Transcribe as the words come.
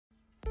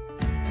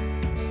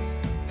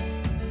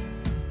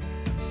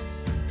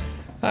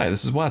Hi,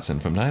 this is Watson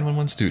from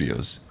 911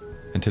 Studios,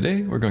 and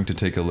today we're going to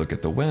take a look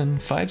at the WEN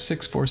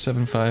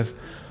 56475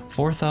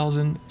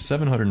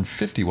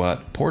 4,750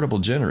 watt portable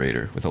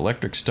generator with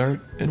electric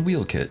start and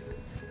wheel kit.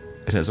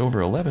 It has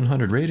over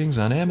 1,100 ratings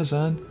on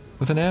Amazon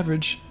with an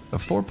average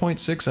of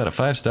 4.6 out of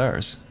 5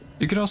 stars.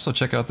 You can also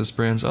check out this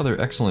brand's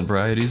other excellent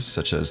varieties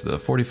such as the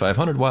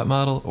 4,500 watt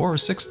model or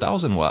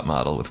 6,000 watt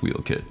model with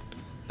wheel kit.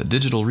 The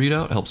digital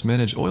readout helps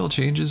manage oil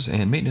changes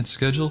and maintenance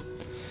schedule.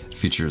 It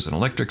features an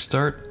electric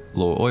start,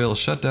 low oil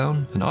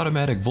shutdown, an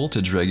automatic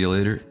voltage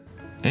regulator,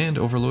 and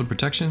overload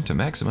protection to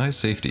maximize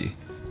safety.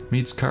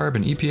 Meets CARB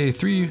and EPA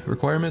 3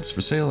 requirements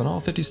for sale in all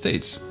 50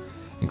 states.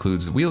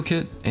 Includes the wheel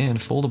kit and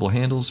foldable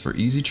handles for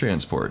easy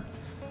transport.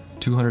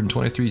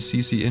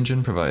 223cc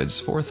engine provides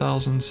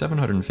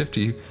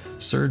 4,750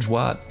 surge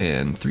watt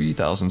and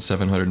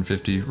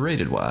 3,750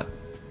 rated watt.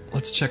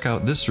 Let's check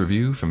out this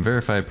review from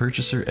verified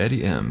purchaser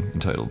Eddie M,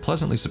 entitled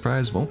 "Pleasantly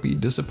Surprised, Won't Be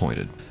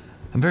Disappointed."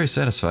 I'm very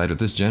satisfied with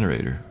this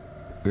generator.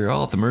 We are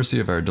all at the mercy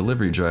of our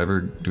delivery driver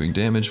doing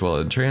damage while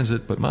in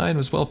transit, but mine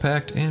was well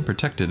packed and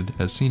protected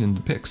as seen in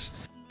the pics.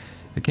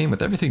 It came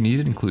with everything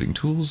needed, including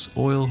tools,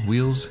 oil,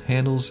 wheels,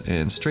 handles,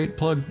 and straight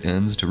plug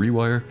ends to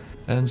rewire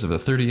ends of a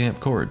 30 amp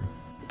cord.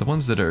 The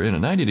ones that are in a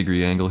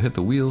 90-degree angle hit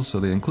the wheels,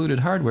 so they included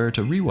hardware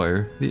to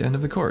rewire the end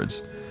of the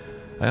cords.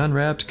 I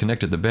unwrapped,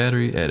 connected the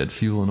battery, added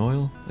fuel and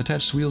oil,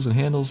 attached wheels and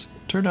handles,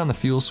 turned on the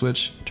fuel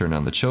switch, turned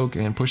on the choke,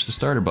 and pushed the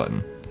starter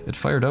button. It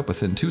fired up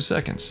within 2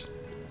 seconds.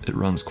 It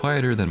runs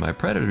quieter than my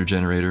Predator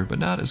generator, but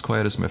not as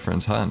quiet as my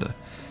friend's Honda.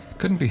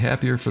 Couldn't be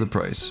happier for the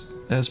price.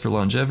 As for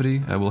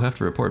longevity, I will have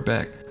to report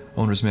back.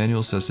 Owner's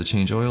manual says to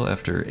change oil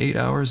after 8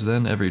 hours,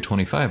 then every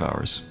 25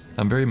 hours.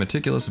 I'm very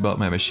meticulous about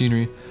my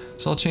machinery,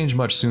 so I'll change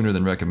much sooner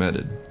than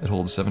recommended. It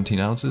holds 17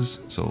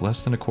 ounces, so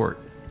less than a quart.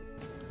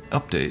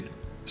 Update.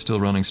 Still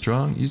running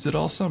strong, used it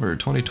all summer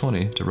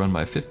 2020 to run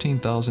my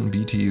 15,000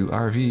 BTU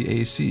RV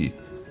AC.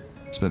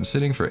 It's been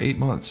sitting for 8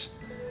 months.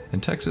 In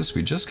Texas,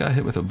 we just got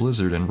hit with a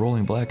blizzard and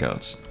rolling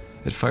blackouts.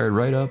 It fired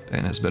right up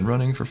and has been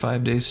running for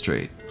 5 days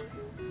straight.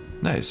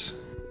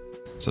 Nice.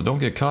 So don't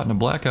get caught in a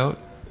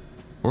blackout.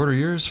 Order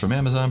yours from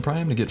Amazon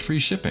Prime to get free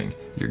shipping.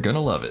 You're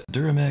gonna love it.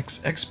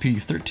 DuroMax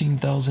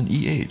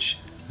XP13000EH,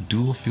 a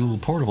dual fuel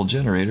portable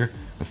generator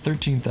with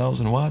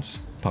 13,000 watts,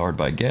 powered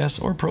by gas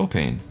or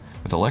propane,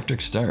 with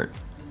electric start.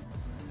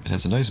 It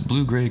has a nice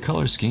blue-gray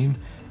color scheme,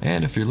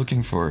 and if you're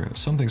looking for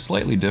something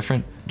slightly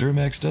different,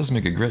 DuroMax does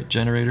make a great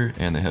generator,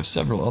 and they have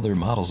several other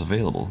models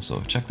available,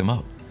 so check them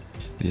out.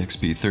 The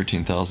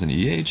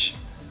XP13000EH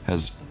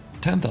has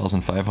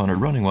 10,500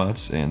 running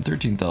watts and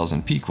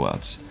 13,000 peak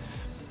watts.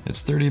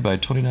 It's 30 by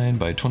 29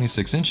 by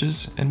 26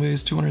 inches and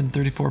weighs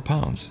 234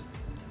 pounds.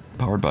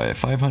 Powered by a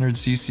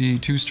 500cc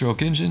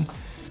 2-stroke engine,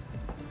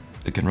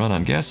 it can run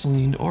on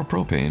gasoline or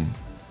propane.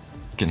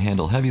 It can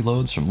handle heavy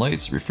loads from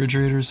lights,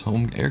 refrigerators,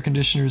 home air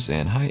conditioners,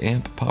 and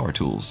high-amp power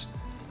tools.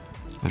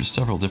 There's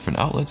several different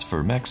outlets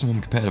for maximum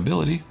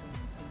compatibility,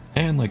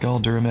 and like all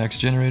DuroMax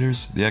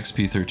generators, the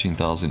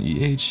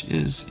XP13000EH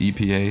is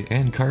EPA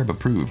and CARB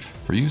approved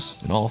for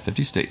use in all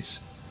 50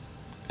 states.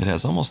 It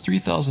has almost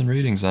 3,000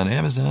 ratings on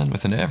Amazon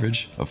with an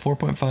average of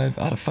 4.5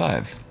 out of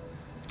 5.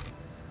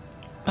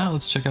 Now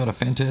let's check out a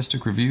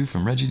fantastic review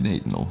from Reggie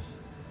Nantel,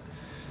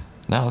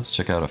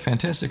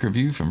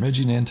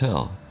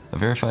 a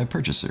verified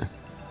purchaser.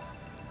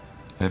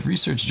 I have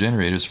researched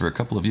generators for a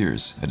couple of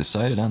years. I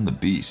decided on the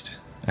beast.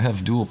 I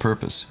have dual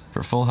purpose,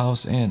 for full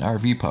house and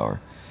RV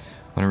power.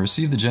 When I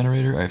received the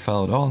generator, I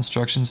followed all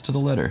instructions to the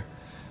letter.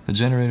 The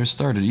generator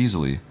started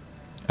easily.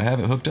 I have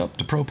it hooked up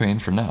to propane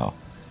for now.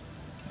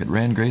 It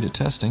ran great at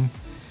testing.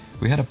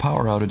 We had a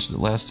power outage that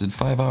lasted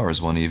 5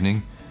 hours one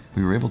evening.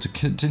 We were able to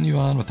continue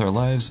on with our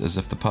lives as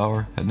if the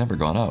power had never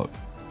gone out.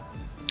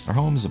 Our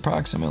home is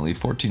approximately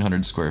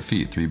 1,400 square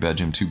feet,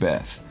 3-bedroom,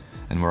 2-bath,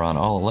 and we're on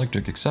all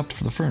electric except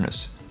for the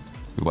furnace.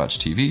 We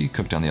watched TV,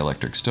 cooked on the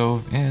electric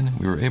stove, and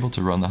we were able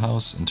to run the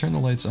house and turn the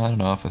lights on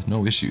and off with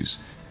no issues.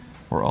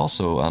 We're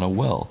also on a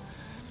well.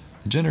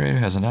 The generator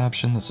has an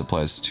option that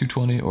supplies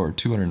 220 or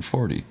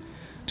 240.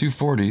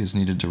 240 is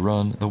needed to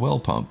run the well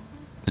pump.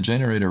 The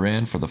generator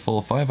ran for the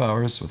full 5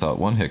 hours without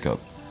one hiccup.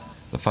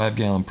 The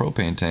 5-gallon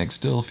propane tank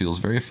still feels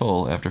very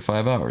full after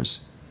 5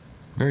 hours.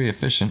 Very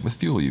efficient with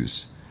fuel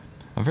use.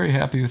 I'm very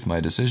happy with my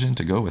decision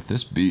to go with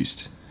this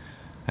beast.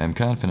 I am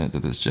confident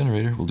that this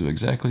generator will do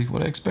exactly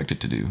what I expect it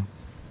to do.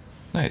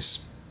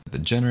 Nice. The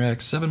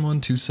Generac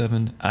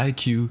 7127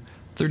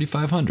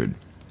 iQ3500,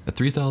 a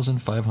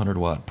 3,500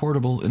 watt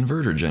portable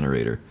inverter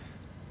generator.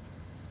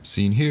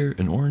 Seen here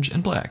in orange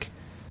and black.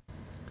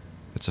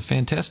 It's a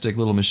fantastic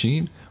little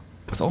machine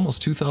with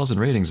almost 2,000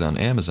 ratings on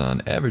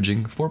Amazon,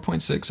 averaging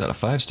 4.6 out of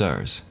 5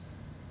 stars.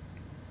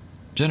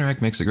 Generac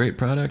makes a great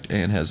product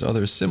and has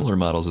other similar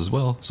models as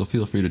well, so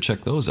feel free to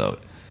check those out.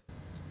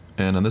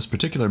 And on this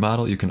particular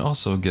model, you can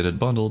also get it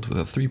bundled with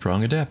a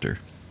 3-prong adapter.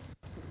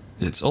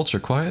 It's ultra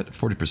quiet,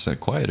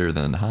 40% quieter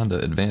than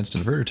Honda advanced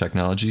inverter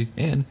technology,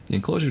 and the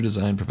enclosure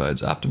design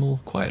provides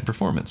optimal quiet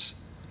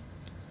performance.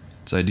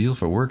 It's ideal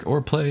for work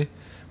or play,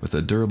 With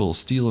a durable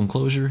steel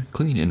enclosure,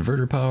 clean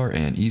inverter power,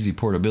 and easy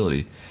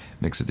portability,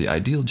 makes it the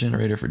ideal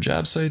generator for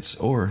job sites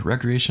or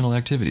recreational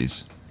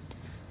activities.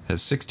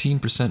 Has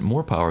 16%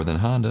 more power than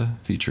Honda,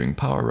 featuring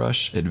Power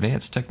Rush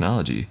advanced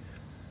technology.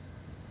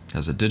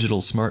 Has a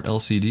digital smart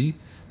LCD,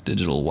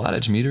 digital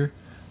wattage meter,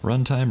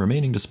 runtime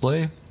remaining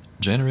display,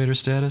 generator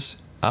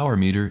status, hour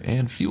meter,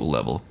 and fuel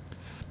level.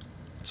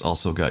 It's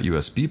also got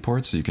USB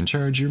ports so you can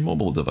charge your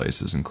mobile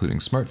devices, including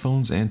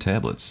smartphones and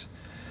tablets.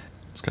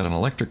 It's got an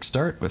electric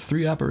start with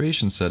 3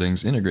 operation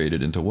settings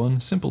integrated into one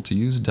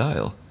simple-to-use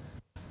dial.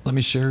 Let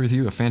me share with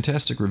you a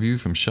fantastic review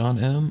from Sean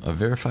M., a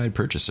verified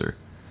purchaser.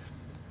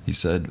 He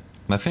said,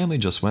 "My family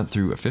just went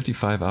through a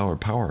 55-hour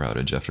power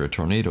outage after a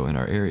tornado in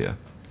our area.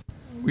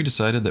 We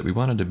decided that we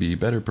wanted to be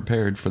better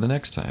prepared for the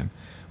next time.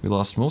 We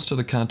lost most of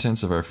the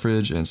contents of our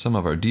fridge and some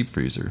of our deep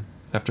freezer.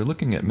 After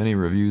looking at many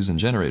reviews and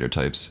generator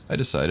types, I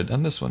decided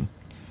on this one.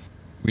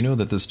 We know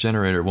that this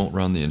generator won't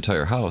run the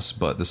entire house,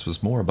 but this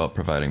was more about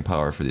providing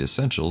power for the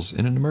essentials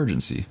in an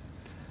emergency.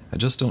 I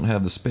just don't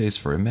have the space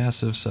for a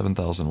massive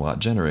 7,000 watt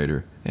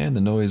generator, and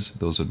the noise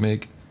those would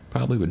make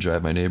probably would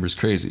drive my neighbors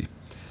crazy.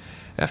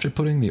 After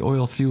putting the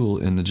oil fuel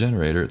in the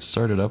generator, it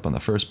started up on the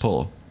first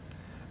pull.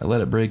 I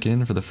let it break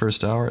in for the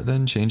first hour,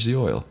 then changed the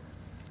oil.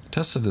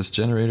 Tests of this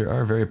generator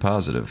are very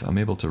positive. I'm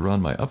able to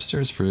run my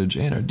upstairs fridge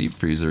and our deep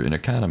freezer in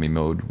economy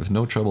mode with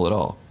no trouble at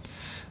all.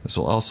 This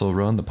will also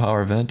run the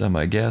power vent on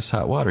my gas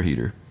hot water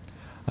heater.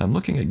 I'm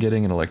looking at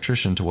getting an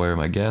electrician to wire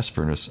my gas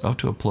furnace out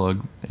to a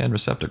plug and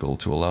receptacle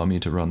to allow me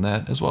to run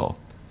that as well.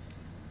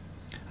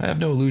 I have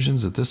no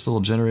illusions that this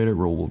little generator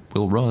will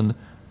run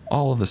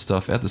all of the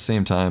stuff at the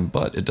same time,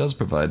 but it does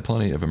provide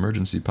plenty of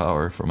emergency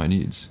power for my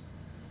needs."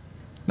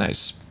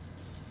 Nice.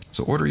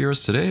 So order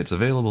yours today. It's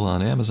available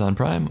on Amazon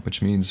Prime,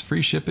 which means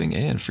free shipping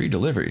and free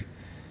delivery.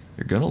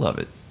 You're gonna love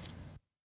it.